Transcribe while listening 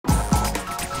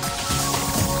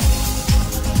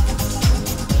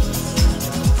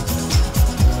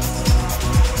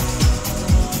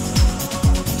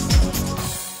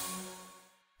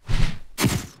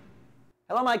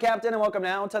Hello, my Captain, and welcome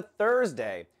now to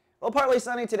Thursday. Well, partly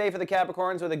sunny today for the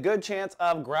Capricorns with a good chance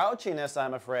of grouchiness,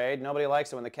 I'm afraid. Nobody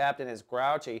likes it when the Captain is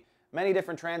grouchy. Many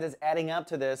different transits adding up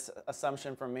to this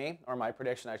assumption from me, or my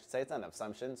prediction, I should say. It's not an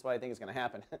assumption. It's what I think is going to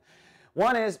happen.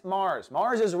 One is Mars.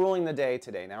 Mars is ruling the day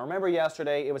today. Now, remember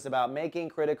yesterday it was about making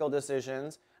critical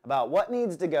decisions about what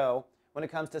needs to go when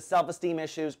it comes to self-esteem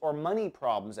issues or money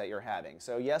problems that you're having.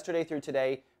 So yesterday through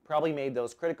today probably made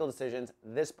those critical decisions.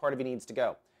 This part of you needs to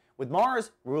go. With Mars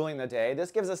ruling the day,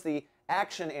 this gives us the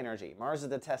action energy. Mars is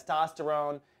the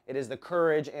testosterone. It is the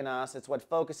courage in us. It's what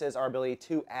focuses our ability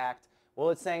to act. Well,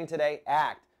 it's saying today,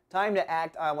 act. Time to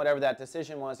act on whatever that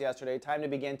decision was yesterday. Time to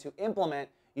begin to implement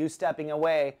you stepping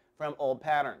away from old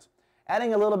patterns.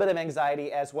 Adding a little bit of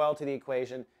anxiety as well to the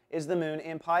equation is the moon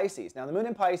in Pisces. Now, the moon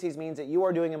in Pisces means that you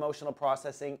are doing emotional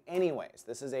processing anyways.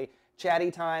 This is a chatty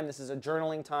time. This is a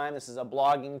journaling time. This is a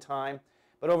blogging time.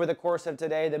 But over the course of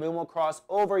today, the moon will cross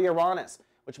over Uranus,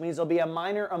 which means there'll be a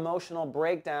minor emotional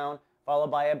breakdown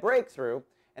followed by a breakthrough.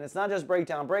 And it's not just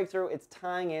breakdown, breakthrough, it's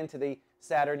tying into the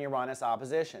Saturn-Uranus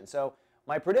opposition. So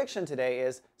my prediction today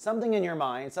is something in your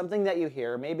mind, something that you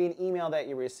hear, maybe an email that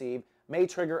you receive, may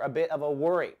trigger a bit of a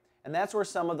worry. And that's where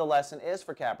some of the lesson is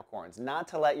for Capricorns, not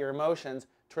to let your emotions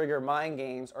trigger mind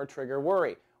games or trigger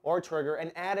worry or trigger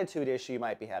an attitude issue you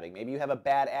might be having. Maybe you have a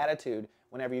bad attitude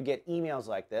whenever you get emails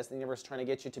like this. The universe is trying to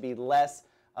get you to be less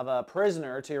of a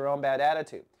prisoner to your own bad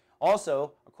attitude.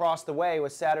 Also, across the way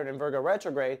with Saturn and Virgo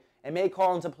retrograde, it may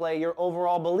call into play your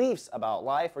overall beliefs about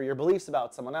life or your beliefs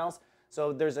about someone else.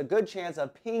 So there's a good chance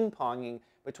of ping-ponging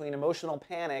between emotional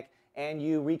panic and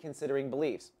you reconsidering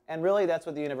beliefs. And really, that's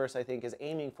what the universe, I think, is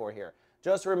aiming for here.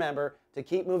 Just remember to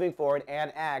keep moving forward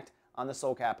and act on the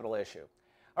soul capital issue.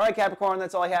 All right, Capricorn,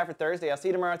 that's all I have for Thursday. I'll see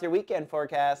you tomorrow with your weekend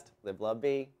forecast. Live, love,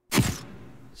 be.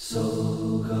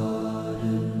 So God.